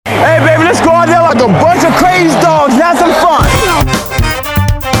like a bunch of crazy dogs. Have some fun.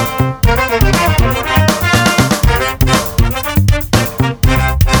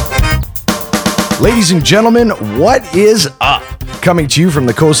 Ladies and gentlemen, what is up? Coming to you from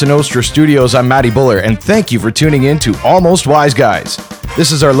the Cosa Nostra studios, I'm Matty Buller, and thank you for tuning in to Almost Wise Guys.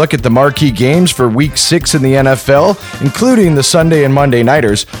 This is our look at the marquee games for Week 6 in the NFL, including the Sunday and Monday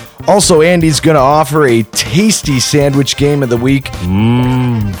nighters. Also, Andy's going to offer a tasty sandwich game of the week.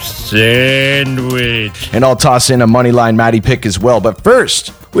 Sandwich. And I'll toss in a Moneyline Matty pick as well. But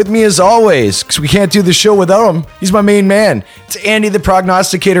first, with me as always, because we can't do the show without him, he's my main man. It's Andy the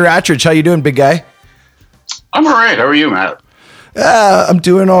Prognosticator Attridge. How you doing, big guy? I'm all right. How are you, Matt? I'm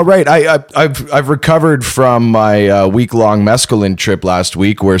doing all right. I've recovered from my week-long mescaline trip last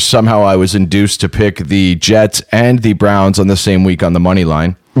week, where somehow I was induced to pick the Jets and the Browns on the same week on the money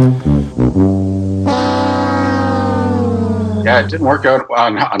line. Yeah, it didn't work out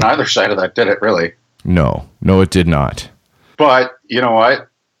on either side of that, did it? Really? No, it did not. But you know what?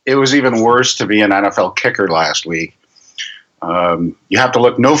 It was even worse to be an NFL kicker last week. You have to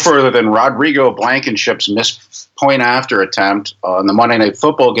look no further than Rodrigo Blankenship's missed point after attempt on the Monday Night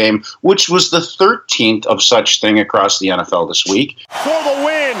Football game, which was the 13th of such thing across the NFL this week. For the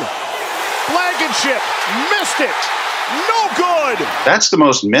win, Blankenship missed it. No good. That's the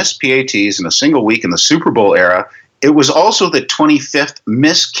most missed PATs in a single week in the Super Bowl era. It was also the 25th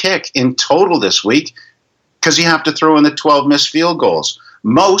missed kick in total this week, because you have to throw in the 12 missed field goals.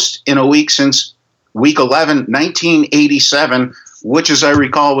 Most in a week since Week 11, 1987, which, as I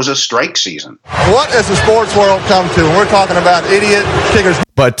recall, was a strike season. What has the sports world come to? We're talking about idiot kickers.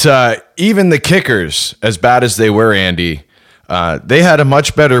 But even the kickers, as bad as they were, Andy, they had a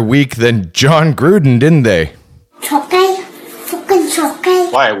much better week than John Gruden, didn't they?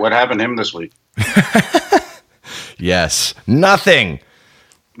 Why? What happened to him this week? Yes, nothing.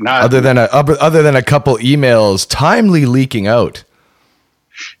 Not Other than a couple emails timely leaking out.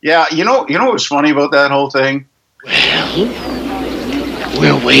 Yeah, you know what's funny about that whole thing? Well,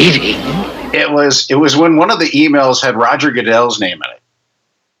 we're waiting. It was when one of the emails had Roger Goodell's name in it.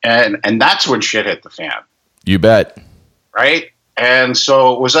 And that's when shit hit the fan. You bet. Right? And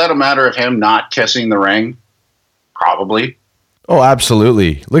so was that a matter of him not kissing the ring? Probably. Oh,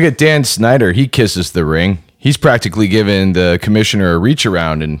 absolutely. Look at Dan Snyder. He kisses the ring. He's practically given the commissioner a reach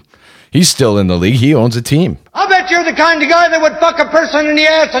around, and he's still in the league. He owns a team. I bet you're the kind of guy that would fuck a person in the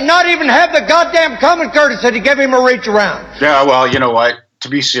ass and not even have the goddamn common courtesy to give him a reach around. Yeah, well, you know what? To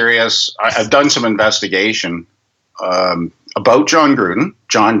be serious, I've done some investigation about John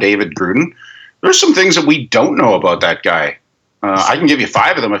David Gruden. There's some things that we don't know about that guy. I can give you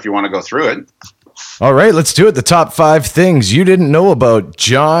 5 of them if you want to go through it. All right, let's do it. The top 5 things you didn't know about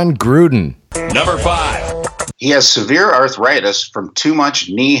John Gruden. Number 5. He has severe arthritis from too much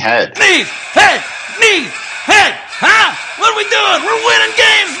knee head. Knee, head, huh? What are we doing? We're winning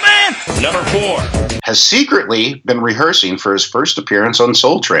games, man. Number 4. Has secretly been rehearsing for his first appearance on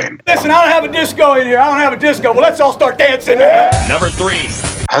Soul Train. Listen, I don't have a disco in here. I don't have a disco. Well, let's all start dancing. Number 3.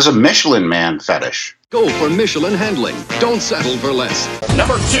 Has a Michelin Man fetish. Go for Michelin handling. Don't settle for less.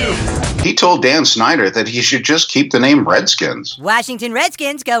 Number 2. He told Dan Snyder that he should just keep the name Redskins. Washington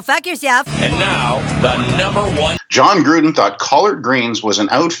Redskins, go fuck yourself. And now, the number 1. John Gruden thought collard greens was an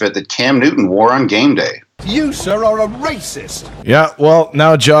outfit that Cam Newton wore on game day. You, sir, are a racist. Yeah, well,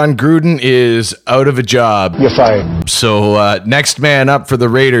 now John Gruden is out of a job. You're fired. So next man up for the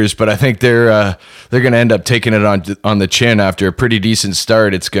Raiders, but I think they're going to end up taking it on the chin after a pretty decent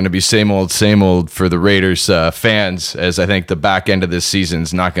start. It's going to be same old for the Raiders fans, as I think the back end of this season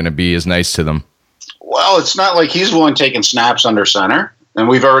is not going to be as nice to them. Well, it's not like he's the one taking snaps under center, and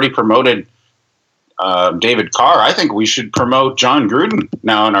we've already promoted David Carr. I think we should promote John Gruden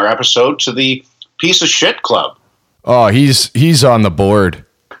now in our episode to the Piece of Shit Club. Oh, he's on the board.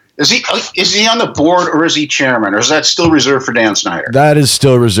 Is he on the board, or is he chairman, or is that still reserved for Dan Snyder? That is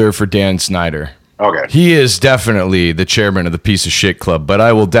still reserved for Dan Snyder. Okay. He is definitely the chairman of the Piece of Shit Club, but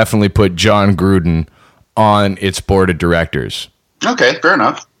I will definitely put John Gruden on its board of directors. Okay, fair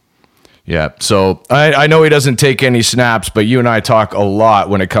enough. Yeah, so I know he doesn't take any snaps, but you and I talk a lot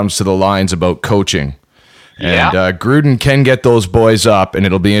when it comes to the lines about coaching. And Gruden can get those boys up, and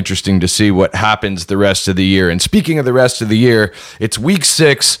it'll be interesting to see what happens the rest of the year. And speaking of the rest of the year, it's week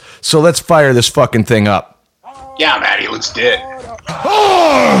 6, so let's fire this fucking thing up. Yeah, Matty, let's do it.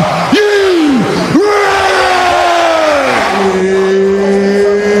 Are you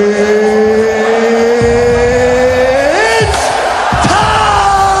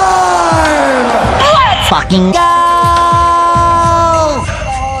Fucking go!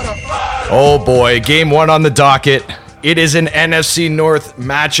 Oh boy, game 1 on the docket. It is an NFC North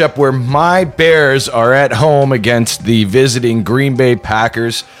matchup where my Bears are at home against the visiting Green Bay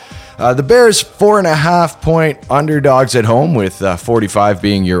Packers. The Bears 4.5-point underdogs at home, with 45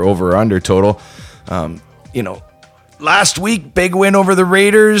 being your over-under total. Last week, big win over the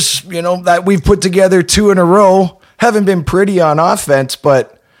Raiders, that we've put together 2 in a row. Haven't been pretty on offense,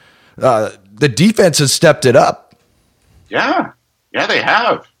 but the defense has stepped it up. Yeah, they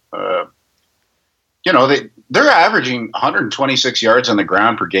have. They're averaging 126 yards on the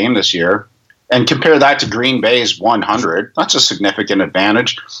ground per game this year, and compare that to Green Bay's 100. That's a significant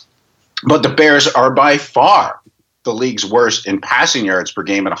advantage. But the Bears are by far the league's worst in passing yards per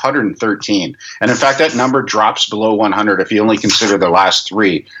game at 113. And in fact, that number drops below 100 if you only consider the last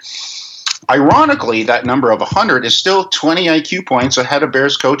 3. Ironically, that number of 100 is still 20 IQ points ahead of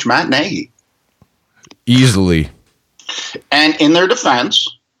Bears coach Matt Nagy. Easily. And in their defense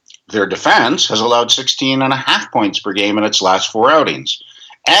has allowed 16.5 points per game in its last 4 outings,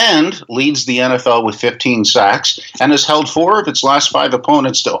 and leads the NFL with 15 sacks, and has held 4 of its last 5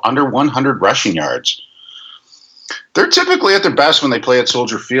 opponents to under 100 rushing yards. They're typically at their best when they play at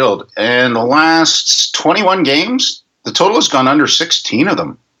Soldier Field, and the last 21 games, the total has gone under 16 of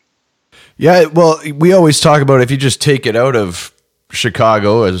them. Yeah, well, we always talk about if you just take it out of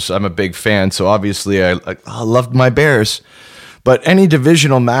Chicago, as I'm a big fan, so obviously I love my Bears. But any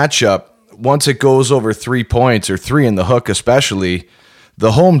divisional matchup, once it goes over 3 points, or 3 in the hook especially,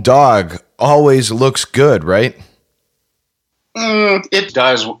 the home dog always looks good, right? It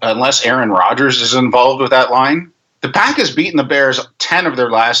does, unless Aaron Rodgers is involved with that line. The Pack has beaten the Bears 10 of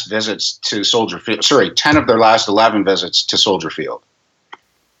their last visits to Soldier Field. 10 of their last 11 visits to Soldier Field.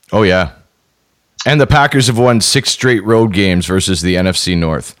 Oh, yeah. And the Packers have won 6 straight road games versus the NFC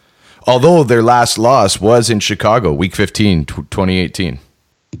North. Although their last loss was in Chicago, Week 15, 2018.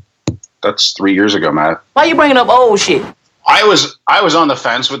 That's 3 years ago, Matt. Why you bringing up old shit? I was on the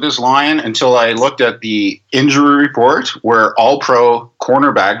fence with this line until I looked at the injury report where All-Pro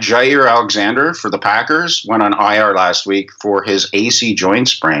cornerback Jair Alexander for the Packers went on IR last week for his AC joint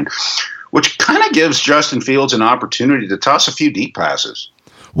sprain, which kind of gives Justin Fields an opportunity to toss a few deep passes.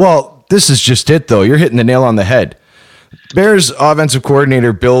 Well, this is just it, though. You're hitting the nail on the head. Bears offensive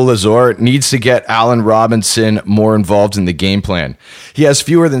coordinator Bill Lazor needs to get Allen Robinson more involved in the game plan. He has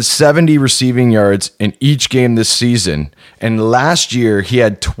fewer than 70 receiving yards in each game this season, and last year he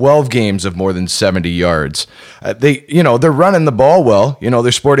had 12 games of more than 70 yards. They're running the ball well.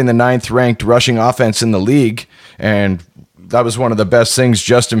 They're sporting the 9th ranked rushing offense in the league, and that was one of the best things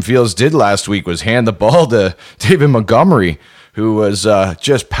Justin Fields did last week, was hand the ball to David Montgomery, who was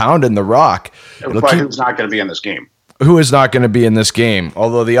just pounding the rock. Who's not going to be in this game. Who is not going to be in this game,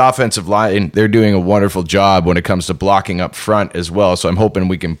 although the offensive line, they're doing a wonderful job when it comes to blocking up front as well. So I'm hoping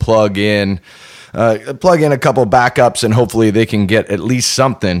we can plug in a couple backups, and hopefully they can get at least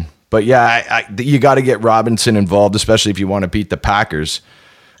something. But yeah, you got to get Robinson involved, especially if you want to beat the Packers.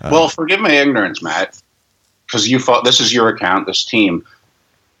 Well, forgive my ignorance, Matt, because this is your account, this team.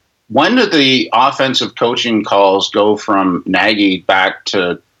 When did the offensive coaching calls go from Nagy back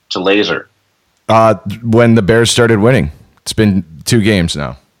to Lazor? When the Bears started winning. It's been 2 games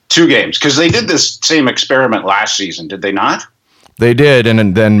now. 2 games, because they did this same experiment last season, did they not? They did,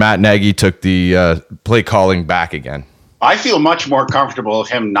 and then Matt Nagy took the play calling back again. I feel much more comfortable with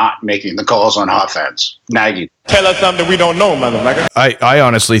him not making the calls on offense. Nagy. Tell us something we don't know, motherfucker. I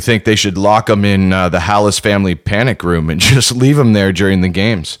honestly think they should lock him in the Hallis family panic room and just leave him there during the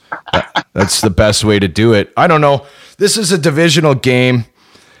games. That's the best way to do it. I don't know. This is a divisional game,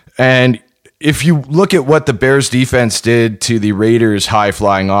 and if you look at what the Bears defense did to the Raiders'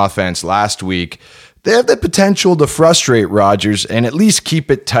 high-flying offense last week, they have the potential to frustrate Rodgers and at least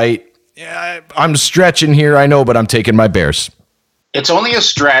keep it tight. Yeah, I'm stretching here, I know, but I'm taking my Bears. It's only a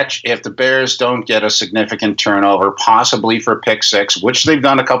stretch if the Bears don't get a significant turnover, possibly for pick 6, which they've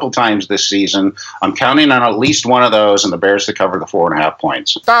done a couple times this season. I'm counting on at least one of those and the Bears to cover the 4.5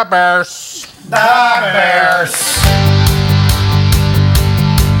 points. The Bears. The Bears.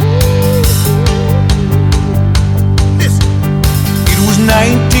 It was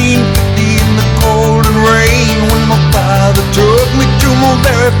 1950 in the cold and rain when my father took me to my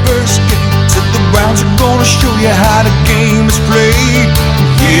very first game. Said the Browns are gonna show you how the game is played.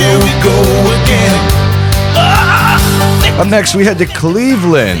 Here we go again. Up next, we head to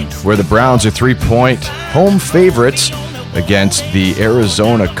Cleveland, where the Browns are 3-point home favorites against the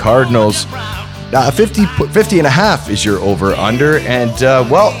Arizona Cardinals. 50.5 is your over-under, and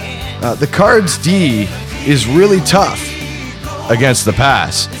the Cards' D is really tough against the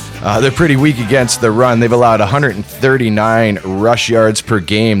pass. They're pretty weak against the run. They've allowed 139 rush yards per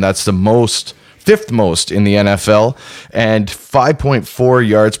game. That's the most fifth most in the NFL, and 5.4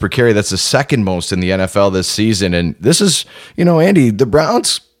 yards per carry. That's the second most in the NFL this season. And this is, Andy, the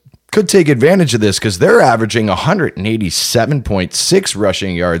Browns could take advantage of this because they're averaging 187.6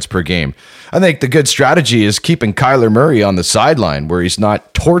 rushing yards per game. I think the good strategy is keeping Kyler Murray on the sideline where he's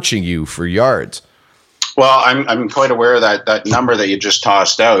not torching you for yards. Well, I'm quite aware of that number that you just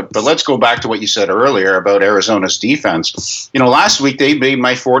tossed out, but let's go back to what you said earlier about Arizona's defense. Last week they made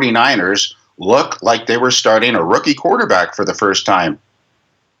my 49ers look like they were starting a rookie quarterback for the first time.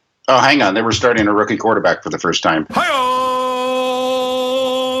 Oh, hang on. They were starting a rookie quarterback for the first time.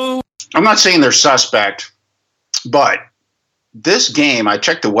 I'm not saying they're suspect, but this game, I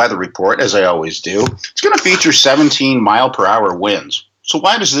checked the weather report, as I always do. It's going to feature 17 mile-per-hour winds. So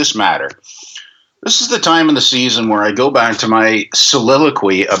why does this matter? This is the time in the season where I go back to my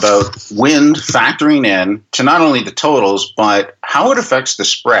soliloquy about wind factoring in to not only the totals, but how it affects the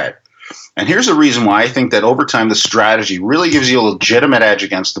spread. And here's the reason why I think that over time the strategy really gives you a legitimate edge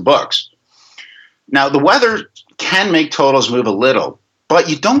against the books. Now, the weather can make totals move a little, but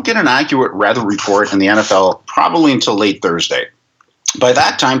you don't get an accurate weather report in the NFL probably until late Thursday. By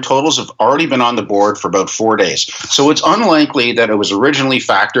that time, totals have already been on the board for about 4 days. So it's unlikely that it was originally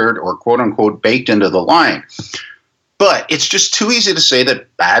factored or quote-unquote baked into the line. But it's just too easy to say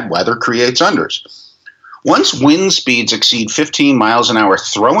that bad weather creates unders. Once wind speeds exceed 15 miles an hour,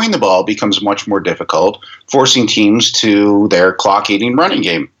 throwing the ball becomes much more difficult, forcing teams to their clock-eating running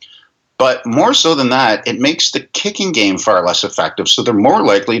game. But more so than that, it makes the kicking game far less effective, so they're more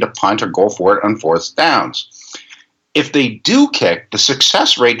likely to punt or go for it on fourth downs. If they do kick, the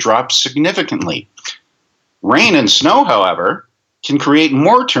success rate drops significantly. Rain and snow, however, can create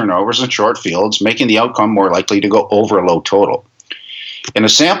more turnovers in short fields, making the outcome more likely to go over a low total. In a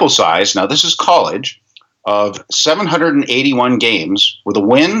sample size, now this is college, of 781 games where the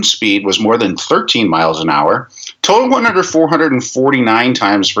wind speed was more than 13 miles an hour, total went under 449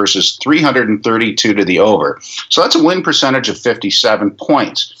 times versus 332 to the over. So that's a win percentage of 57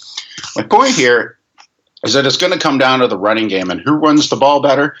 points. My point here is that it's going to come down to the running game, and who runs the ball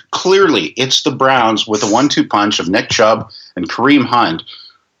better? Clearly, it's the Browns with a 1-2 punch of Nick Chubb and Kareem Hunt,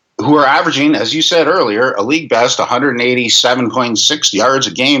 who are averaging, as you said earlier, a league best 187.6 yards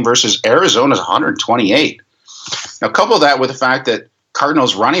a game versus Arizona's 128. Now, couple that with the fact that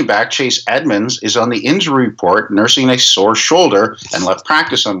Cardinals running back Chase Edmonds is on the injury report nursing a sore shoulder and left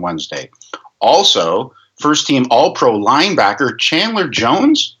practice on Wednesday. Also, first-team All-Pro linebacker Chandler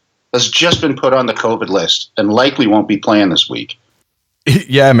Jones has just been put on the COVID list and likely won't be playing this week.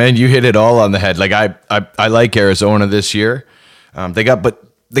 Yeah, man, you hit it all on the head. Like I like Arizona this year. They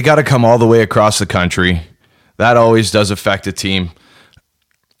got to come all the way across the country. That always does affect a team.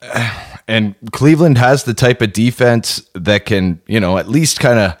 And Cleveland has the type of defense that can, at least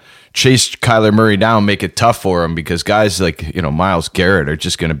kind of chase Kyler Murray down, make it tough for him, because guys like, Myles Garrett are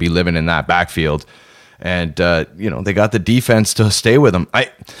just going to be living in that backfield. And, they got the defense to stay with him.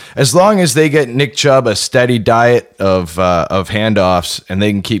 As long as they get Nick Chubb a steady diet of handoffs and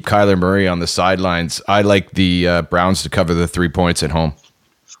they can keep Kyler Murray on the sidelines, I like the Browns to cover the 3 points at home.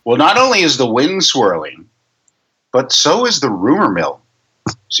 Well, not only is the wind swirling, but so is the rumor mill.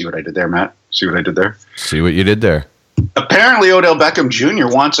 See what I did there, Matt? See what I did there? See what you did there. Apparently, Odell Beckham Jr.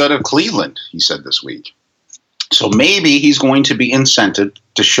 wants out of Cleveland, he said this week. So maybe he's going to be incented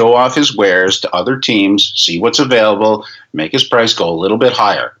to show off his wares to other teams, see what's available, make his price go a little bit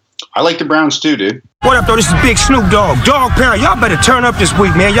higher. I like the Browns too, dude. What up, though? This is Big Snoop Dogg. Dog Pound, y'all better turn up this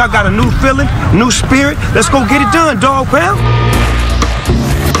week, man. Y'all got a new feeling, new spirit. Let's go get it done, Dog Pound.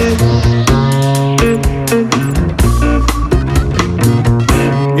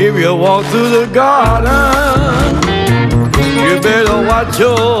 If you walk through the garden, you better watch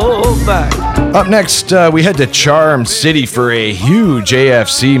your back. Up next, we head to Charm City for a huge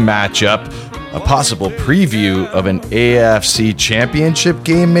AFC matchup. A possible preview of an AFC championship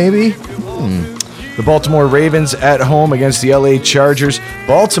game, maybe? The Baltimore Ravens at home against the LA Chargers.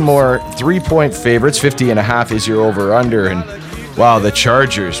 Baltimore, 3-point favorites, 50.5 is your over-under. And wow, the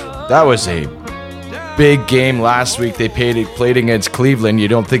Chargers, that was a big game last week. They played against Cleveland. You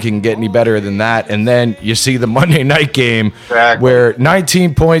don't think you can get any better than that. And then you see the Monday night game where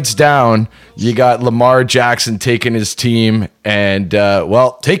 19 points down, you got Lamar Jackson taking his team and,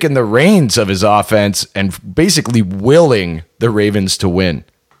 taking the reins of his offense and basically willing the Ravens to win.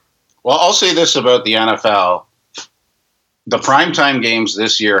 Well, I'll say this about the NFL. The primetime games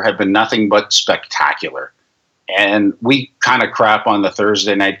this year have been nothing but spectacular. And we kind of crap on the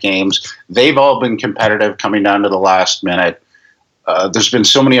Thursday night games. They've all been competitive coming down to the last minute. There's been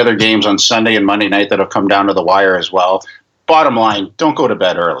so many other games on Sunday and Monday night that have come down to the wire as well. bottom line, don't go to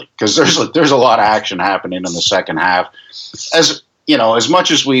bed early because there's a lot of action happening in the second half. As you know, as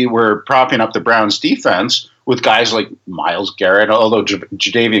much as we were propping up the Browns defense with guys like Myles Garrett, although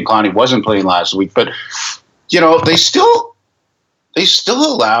Jadeveon Clowney wasn't playing last week, but they still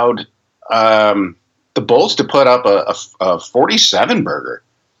allowed the Bolts to put up a 47 burger.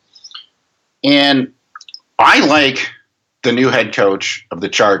 And I like the new head coach of the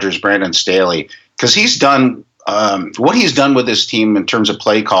Chargers, Brandon Staley, because he's done what he's done with his team in terms of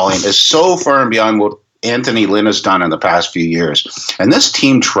play calling is so far and beyond what Anthony Lynn has done in the past few years. And this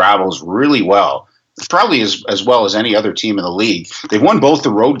team travels really well, probably as well as any other team in the league. They've won both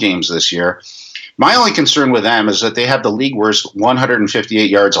the road games this year. My only concern with them is that they have the league worst 158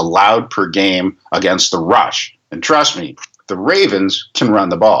 yards allowed per game against the rush. And trust me, the Ravens can run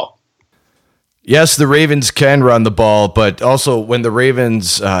the ball. Yes, the Ravens can run the ball, but also when the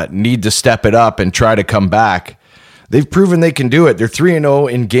Ravens need to step it up and try to come back, they've proven they can do it. They're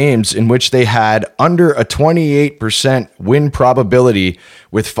 3-0 in games in which they had under a 28% win probability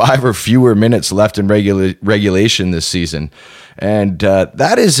with 5 or fewer minutes left in regulation this season. And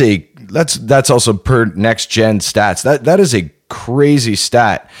that's also per next gen stats. That is a crazy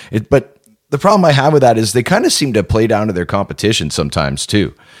stat. But the problem I have with that is they kind of seem to play down to their competition sometimes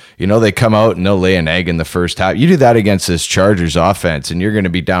too. They come out and they'll lay an egg in the first half. You do that against this Chargers offense, and you're going to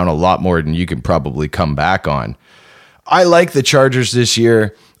be down a lot more than you can probably come back on. I like the Chargers this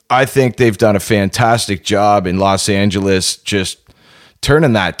year. I think they've done a fantastic job in Los Angeles just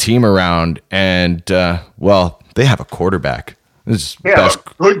turning that team around. And, they have a quarterback. They have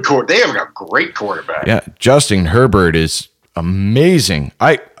a great quarterback. Yeah, Justin Herbert is amazing.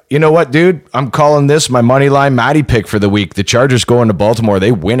 You know what, dude? I'm calling this my money line Matty pick for the week. The Chargers go into Baltimore.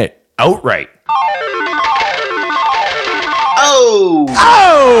 They win it outright. Oh!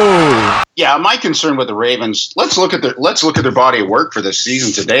 Yeah, my concern with the Ravens. Let's look at their body of work for this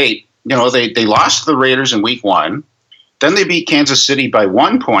season to date. They lost to the Raiders in Week 1. Then they beat Kansas City by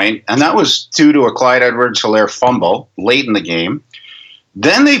 1 point, and that was due to a Clyde Edwards-Helaire fumble late in the game.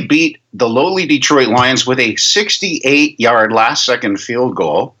 Then they beat the lowly Detroit Lions with a 68-yard last-second field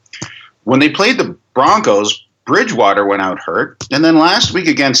goal. When they played the Broncos, Bridgewater went out hurt. And then last week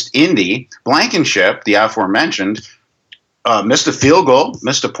against Indy, Blankenship, the aforementioned, missed a field goal,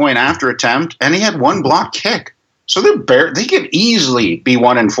 missed a point-after attempt, and he had one block kick. So they could easily be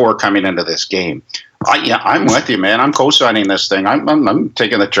 1-4 coming into this game. I'm with you, man. I'm co-signing this thing. I'm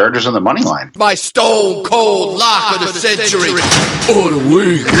taking the Chargers on the money line. My stone cold lock of the century or the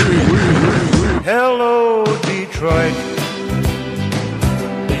week. Hello, Detroit.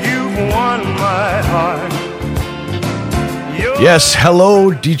 You've won my heart. Yes,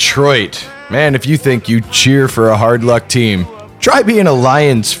 hello, Detroit. Man, if you think you cheer for a hard luck team, try being a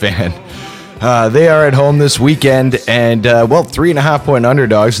Lions fan. They are at home this weekend, and 3.5-point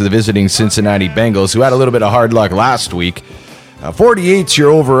underdogs to the visiting Cincinnati Bengals, who had a little bit of hard luck last week. 48's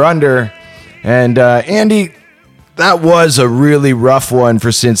your over-under, and Andy, that was a really rough one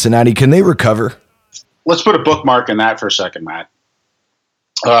for Cincinnati. Can they recover? Let's put a bookmark in that for a second, Matt.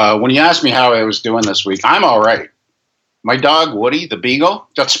 When you asked me how I was doing this week, I'm all right. My dog, Woody, the beagle,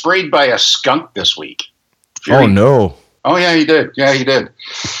 got sprayed by a skunk this week. Oh, no. Oh, yeah, he did.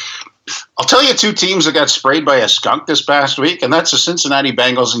 I'll tell you 2 teams that got sprayed by a skunk this past week, and that's the Cincinnati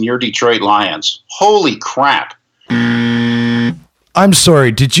Bengals and your Detroit Lions. Holy crap. I'm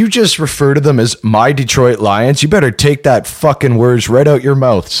sorry, did you just refer to them as my Detroit Lions? You better take that fucking words right out your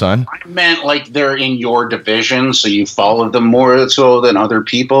mouth, son. I meant like they're in your division, so you follow them more so than other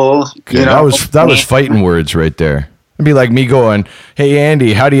people. Okay, that was fighting words right there. It'd be like me going, hey,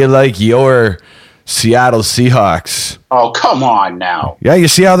 Andy, how do you like your Seattle Seahawks? Oh, come on now. Yeah, you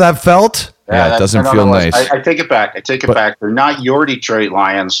see how that felt? Yeah, it doesn't feel nice. I take it back. They're not your Detroit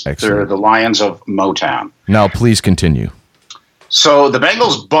Lions. Excellent. They're the Lions of Motown. Now, please continue. So the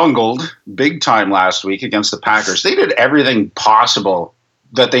Bengals bungled big time last week against the Packers. They did everything possible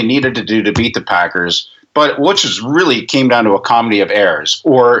that they needed to do to beat the Packers, but which is really came down to a comedy of errors,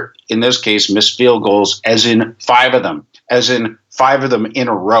 or in this case, missed field goals, as in 5 of them in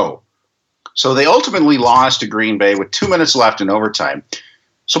a row. So they ultimately lost to Green Bay with 2 minutes left in overtime.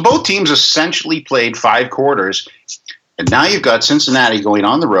 So both teams essentially played 5 quarters, and now you've got Cincinnati going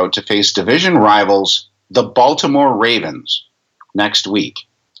on the road to face division rivals, the Baltimore Ravens, next week.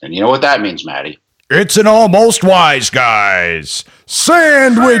 And you know what that means, Matty? It's an Almost Wise Guys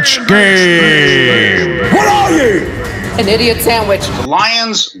sandwich game. What are you? An idiot sandwich. The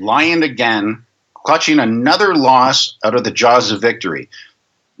Lions lioned again, clutching another loss out of the jaws of victory.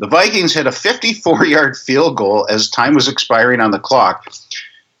 The Vikings hit a 54-yard field goal as time was expiring on the clock.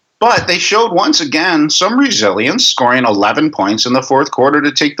 But they showed once again some resilience, scoring 11 points in the fourth quarter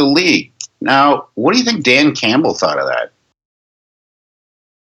to take the lead. Now, what do you think Dan Campbell thought of that?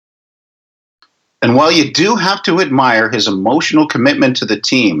 And while you do have to admire his emotional commitment to the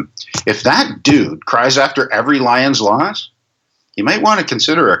team, if that dude cries after every Lions loss, you might want to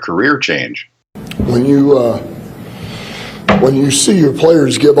consider a career change. When you see your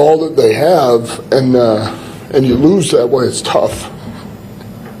players give all that they have and you lose that way, it's tough.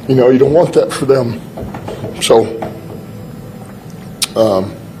 You know, you don't want that for them. So,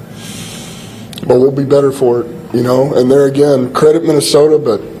 but we'll be better for it, you know. And there again, credit Minnesota,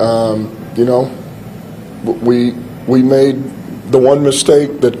 but you know, we made the one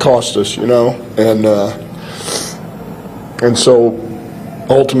mistake that cost us, you know, and so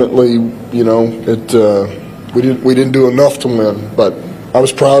ultimately, you know, we didn't do enough to win. But I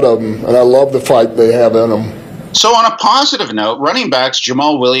was proud of them, and I love the fight they have in them. So on a positive note, running backs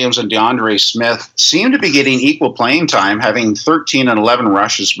Jamal Williams and DeAndre Smith seem to be getting equal playing time, having 13 and 11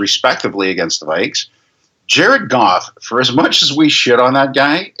 rushes respectively against the Vikes. Jared Goff, for as much as we shit on that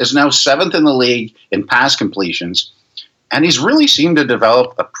guy, is now 7th in the league in pass completions, and he's really seemed to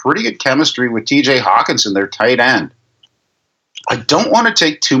develop a pretty good chemistry with TJ Hawkinson, their tight end. I don't want to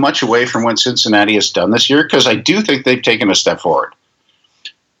take too much away from what Cincinnati has done this year, because I do think they've taken a step forward.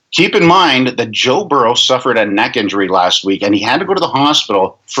 Keep in mind that Joe Burrow suffered a neck injury last week, and he had to go to the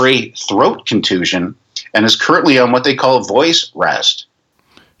hospital for a throat contusion and is currently on what they call voice rest.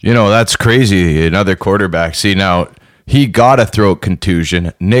 You know, that's crazy. Another quarterback. See, now, he got a throat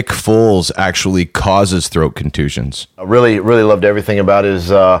contusion. Nick Foles actually causes throat contusions. I really loved everything about his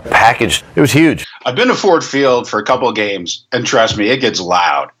package. It was huge. I've been to Ford Field for a couple of games, and trust me, it gets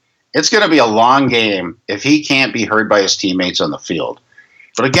loud. It's going to be a long game if he can't be heard by his teammates on the field.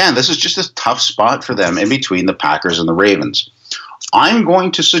 But again, this is just a tough spot for them in between the Packers and the Ravens. I'm going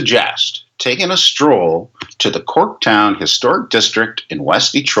to suggest taking a stroll to the Corktown Historic District in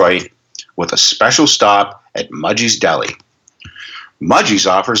West Detroit with a special stop at Mudgie's Deli. Mudgie's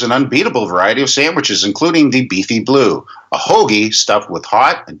offers an unbeatable variety of sandwiches, including the Beefy Blue, a hoagie stuffed with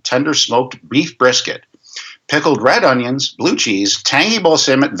hot and tender smoked beef brisket, pickled red onions, blue cheese, tangy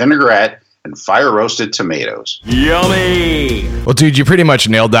balsamic vinaigrette, and fire-roasted tomatoes. Yummy! Well, dude, you pretty much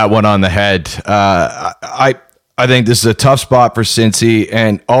nailed that one on the head. I think this is a tough spot for Cincy,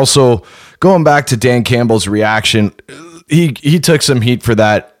 and also going back to Dan Campbell's reaction, he took some heat for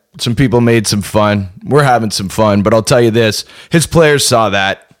that. Some people made some fun. We're having some fun, but I'll tell you this, his players saw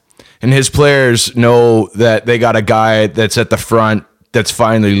that, and his players know that they got a guy that's at the front, that's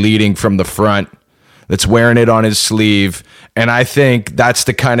finally leading from the front, that's wearing it on his sleeve, and I think that's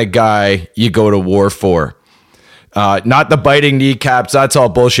the kind of guy you go to war for. Not the biting kneecaps, that's all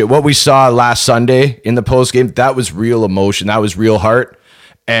bullshit. What we saw last Sunday in the postgame, that was real emotion, that was real heart,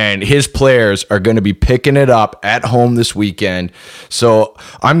 and his players are going to be picking it up at home this weekend. So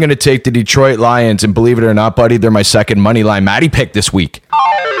I'm going to take the Detroit Lions, and believe it or not, buddy, they're my second money line Matty pick this week.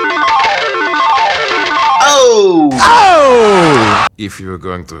 Oh! If you were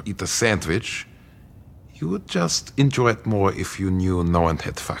going to eat a sandwich, you would just enjoy it more if you knew no one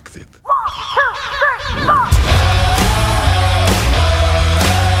had fucked it.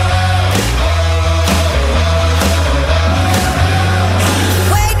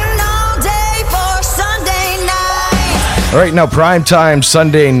 All right, now primetime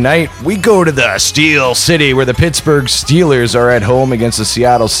Sunday night, we go to the Steel City where the Pittsburgh Steelers are at home against the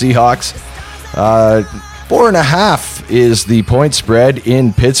Seattle Seahawks. 4.5 is the point spread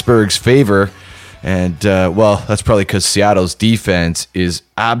in Pittsburgh's favor. And, well, that's probably because Seattle's defense is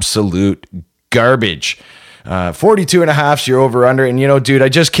absolute garbage. 42.5 is your over-under. And, you know, dude, I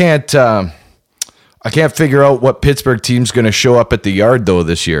just can't I can't figure out what Pittsburgh team's going to show up at the Yard, though,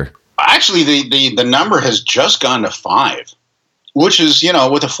 this year. Actually, the number has just gone to 5, which is, you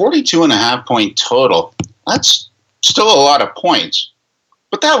know, with a 42.5 point total, that's still a lot of points.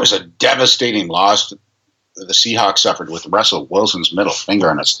 But that was a devastating loss that the Seahawks suffered with Russell Wilson's middle finger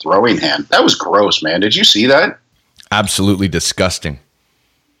on his throwing hand. That was gross, man. Did you see that? Absolutely disgusting.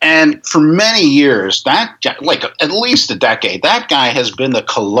 And for many years, that guy, like at least a decade, that guy has been the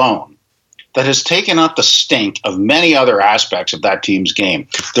cologne that has taken up the stink of many other aspects of that team's game.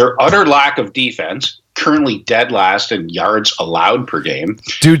 Their utter lack of defense, currently dead last in yards allowed per game.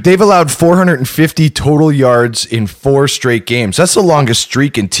 Dude, they've allowed 450 total yards in 4 straight games. That's the longest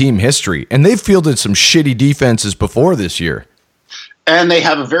streak in team history. And they've fielded some shitty defenses before this year. And they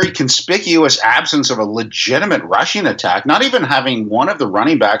have a very conspicuous absence of a legitimate rushing attack, not even having one of the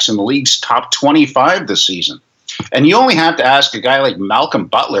running backs in the league's top 25 this season. And you only have to ask a guy like Malcolm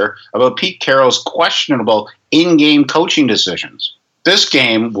Butler about Pete Carroll's questionable in-game coaching decisions. This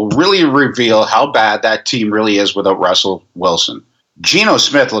game will really reveal how bad that team really is without Russell Wilson. Geno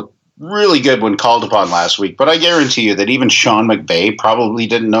Smith looked really good when called upon last week, but I guarantee you that even Sean McVay probably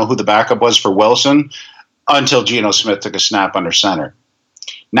didn't know who the backup was for Wilson until Geno Smith took a snap under center.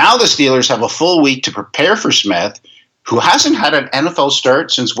 Now the Steelers have a full week to prepare for Smith, who hasn't had an NFL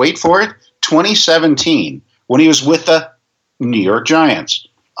start since, wait for it, 2017, when he was with the New York Giants.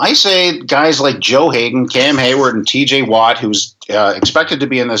 I say guys like Joe Hayden, Cam Hayward, and TJ Watt, who's expected to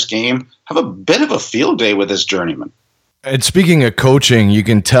be in this game, have a bit of a field day with this journeyman. And speaking of coaching, you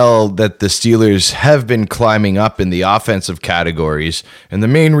can tell that the Steelers have been climbing up in the offensive categories. And the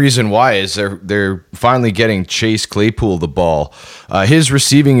main reason why is they're finally getting Chase Claypool the ball. His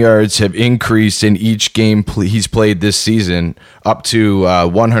receiving yards have increased in each game he's played this season, up to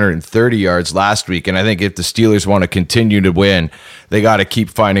 130 yards last week. And I think if the Steelers want to continue to win, they got to keep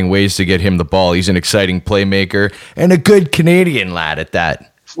finding ways to get him the ball. He's an exciting playmaker and a good Canadian lad at that.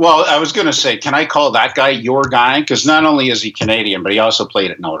 Well, I was going to say, can I call that guy your guy? Because not only is he Canadian, but he also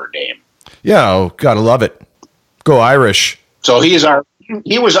played at Notre Dame. Yeah, gotta love it. Go Irish. So he was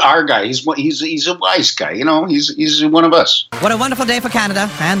our guy. He's a wise guy. You know, he's one of us. What a wonderful day for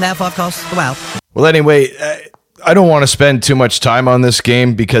Canada, and therefore, of course, the Wild. Well, anyway, I don't want to spend too much time on this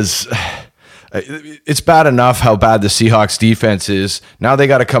game because it's bad enough how bad the Seahawks defense is. Now they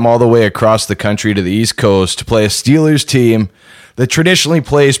got to come all the way across the country to the East Coast to play a Steelers team that traditionally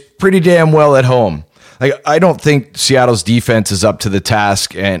plays pretty damn well at home. Like, I don't think Seattle's defense is up to the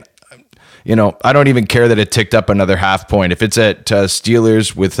task, and I don't even care that it ticked up another half point. If it's at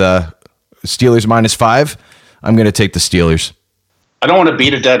Steelers with Steelers -5, I'm going to take the Steelers. I don't want to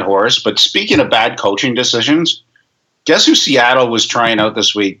beat a dead horse, but speaking of bad coaching decisions, guess who Seattle was trying out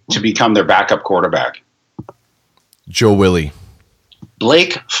this week to become their backup quarterback? Joe Willie.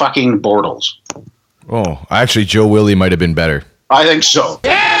 Blake fucking Bortles. Oh, actually, Joe Willie might have been better. I think so.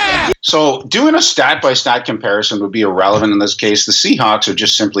 Yeah! So doing a stat-by-stat comparison would be irrelevant in this case. The Seahawks are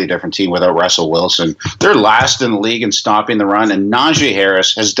just simply a different team without Russell Wilson. They're last in the league in stopping the run, and Najee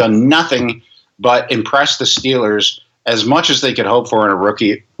Harris has done nothing but impress the Steelers as much as they could hope for in a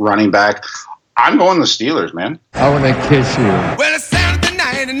rookie running back. I'm going the Steelers, man. I want to kiss you. Well, it's Saturday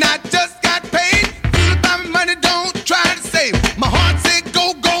night and I just got paid. Feel about my money, don't try to save. My heart said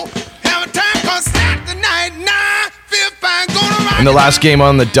go, go. Have a time called Saturday night. Nah, feel fine, gonna ride. And the last game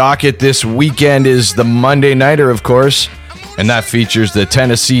on the docket this weekend is the Monday Nighter, of course. And that features the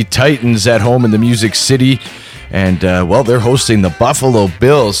Tennessee Titans at home in the Music City. And, they're hosting the Buffalo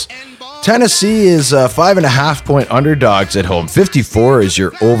Bills. Tennessee is 5.5-point underdogs at home. 54 is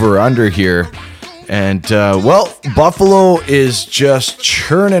your over-under here. And, Buffalo is just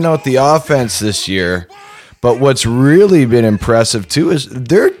churning out the offense this year. But what's really been impressive, too, is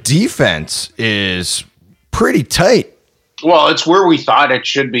their defense is pretty tight. Well, it's where we thought it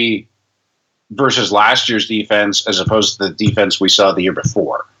should be versus last year's defense as opposed to the defense we saw the year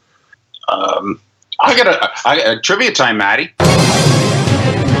before. I got a trivia time, Maddie.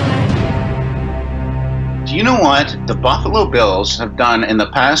 Do you know what the Buffalo Bills have done in the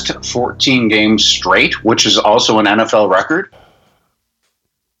past 14 games straight, which is also an NFL record?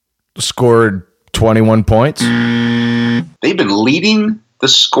 Scored 21 points. They've been leading the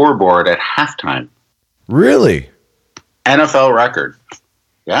scoreboard at halftime. Really? NFL record.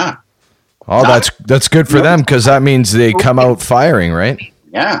 Yeah. Oh, that's good for them because that means they come out firing, right?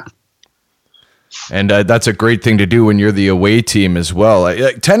 Yeah. And that's a great thing to do when you're the away team as well.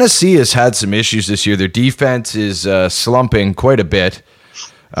 Tennessee has had some issues this year. Their defense is slumping quite a bit.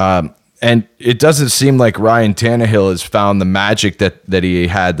 And it doesn't seem like Ryan Tannehill has found the magic that he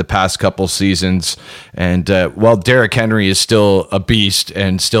had the past couple seasons. And, Derrick Henry is still a beast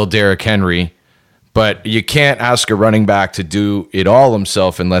and still Derrick Henry. But you can't ask a running back to do it all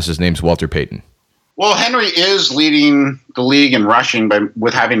himself unless his name's Walter Payton. Well, Henry is leading the league in rushing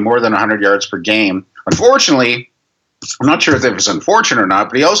with having more than 100 yards per game. Unfortunately, I'm not sure if it was unfortunate or not,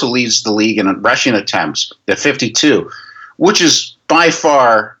 but he also leads the league in rushing attempts at 52, which is by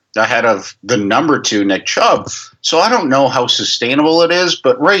far ahead of the number 2, Nick Chubb. So I don't know how sustainable it is,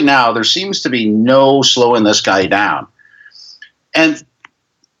 but right now there seems to be no slowing this guy down. And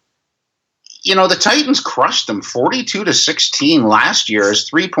the Titans crushed them 42-16 last year as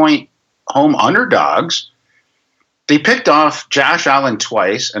 3-point home underdogs. They picked off Josh Allen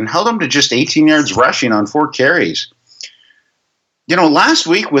twice and held him to just 18 yards rushing on 4 carries. Last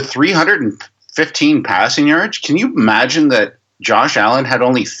week with 315 passing yards, can you imagine that Josh Allen had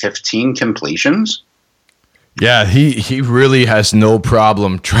only 15 completions? Yeah, he really has no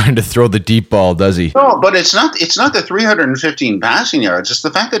problem trying to throw the deep ball, does he? No, but it's not the 315 passing yards. It's the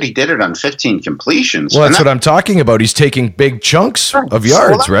fact that he did it on 15 completions. Well, that's what I'm talking about. He's taking big chunks of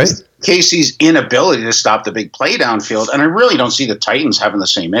yards, right? Casey's inability to stop the big play downfield, and I really don't see the Titans having the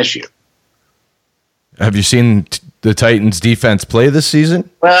same issue. Have you seen the Titans defense play this season?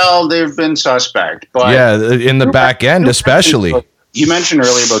 Well, they've been suspect, but yeah, in the back end especially. You mentioned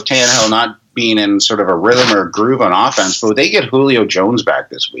earlier about Tannehill not being in sort of a rhythm or a groove on offense, but they get Julio Jones back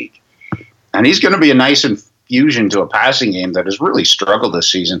this week, and he's going to be a nice infusion to a passing game that has really struggled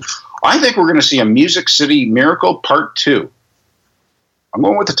this season. I think we're going to see a Music City Miracle Part 2. I'm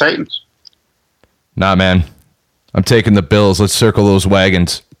going with the Titans. Nah, man. I'm taking the Bills. Let's circle those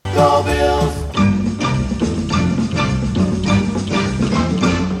wagons. Go Bills!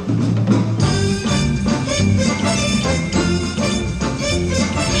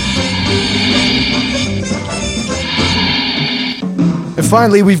 And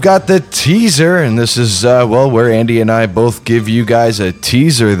finally, we've got the teaser, and this is, where Andy and I both give you guys a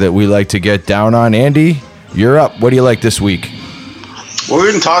teaser that we like to get down on. Andy, you're up. What do you like this week? Well, we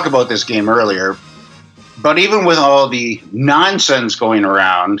didn't talk about this game earlier, but even with all the nonsense going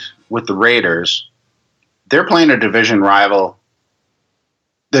around with the Raiders, they're playing a division rival,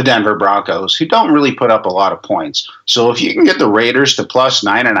 the Denver Broncos, who don't really put up a lot of points. So if you can get the Raiders to plus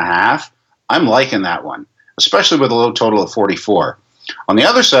 9.5, I'm liking that one, especially with a low total of 44. On the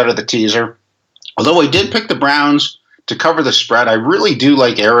other side of the teaser, although I did pick the Browns to cover the spread, I really do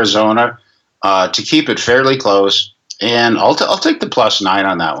like Arizona to keep it fairly close, and I'll take the plus 9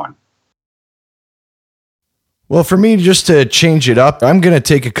 on that one. Well, for me, just to change it up, I'm going to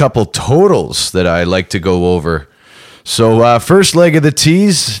take a couple totals that I like to go over. So first leg of the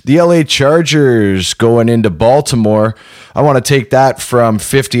tease, the LA Chargers going into Baltimore. I want to take that from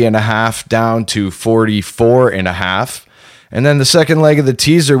 50.5 down to 44.5. And then the second leg of the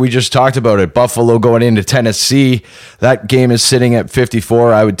teaser, we just talked about it. Buffalo going into Tennessee. That game is sitting at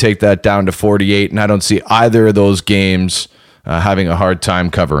 54. I would take that down to 48, and I don't see either of those games having a hard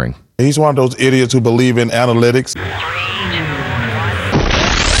time covering. He's one of those idiots who believe in analytics.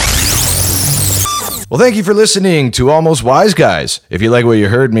 Well, thank you for listening to Almost Wise Guys. If you like what you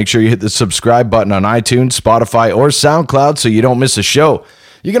heard, make sure you hit the subscribe button on iTunes, Spotify, or SoundCloud so you don't miss a show.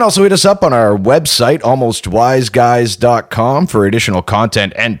 You can also hit us up on our website, almostwiseguys.com, for additional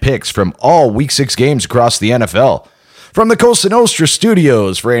content and picks from all Week 6 games across the NFL. From the Cosa Nostra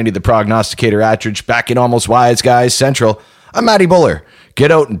studios, for Andy the Prognosticator Attridge, back in Almost Wise Guys Central, I'm Matty Buller. Get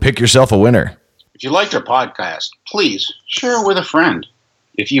out and pick yourself a winner. If you liked our podcast, please share it with a friend.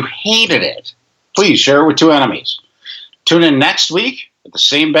 If you hated it, please share it with 2 enemies. Tune in next week at the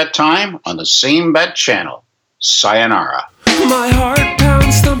same bet time on the same bet channel. Sayonara. My heart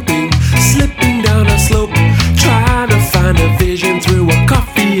pounds thumping, slipping down a slope, trying to find a vision through a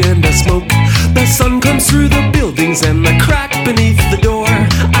coffee and a smoke. The sun comes through the buildings and the crack beneath the door.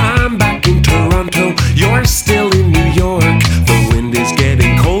 I'm back in Toronto, you're still in New York. The wind is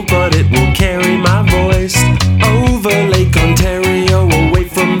getting cold, but it will carry my voice over Lake Ontario, away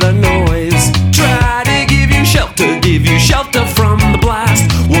from the noise. Try to give you shelter from the blast.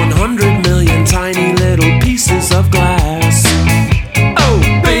 100 million tiny little pieces of glass. Oh,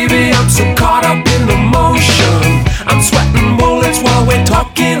 baby, I'm so caught up in the motion. I'm sweating bullets while we're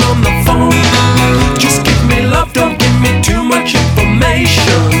talking on the phone. Just give me love, don't give me too much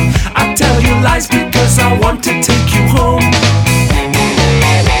information. I tell you lies because I want to take you home.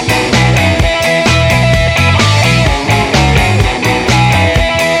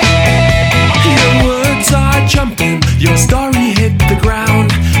 Your words are jumping, your story hit the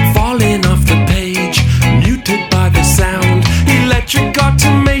ground, falling off the page, muted by the sound. Electric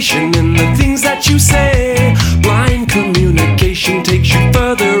automation in the things that you say. Blind communication takes you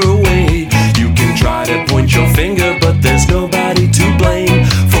further away. You can try to point your finger, but there's nobody to blame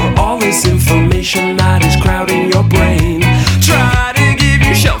for all this information that is crowding your brain. Try to give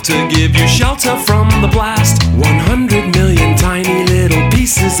you shelter from the blast. 100 million tiny little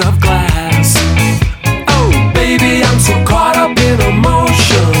pieces of glass. Oh, baby, I'm so caught up in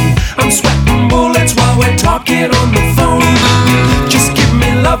emotion. I'm sweating bullets while we're talking on the phone. Just give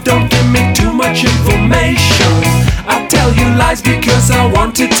me love, don't give me too much information. I tell you lies because I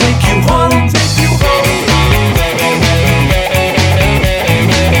want to take you home. Take you home.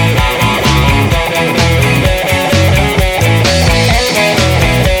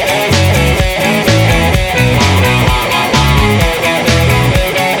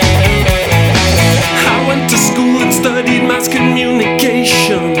 Studied mass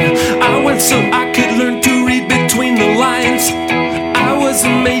communication. I went so I could learn to read between the lines. I was a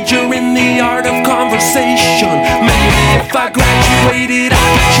major in the art of conversation. waited, I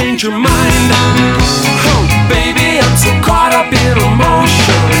could change your mind.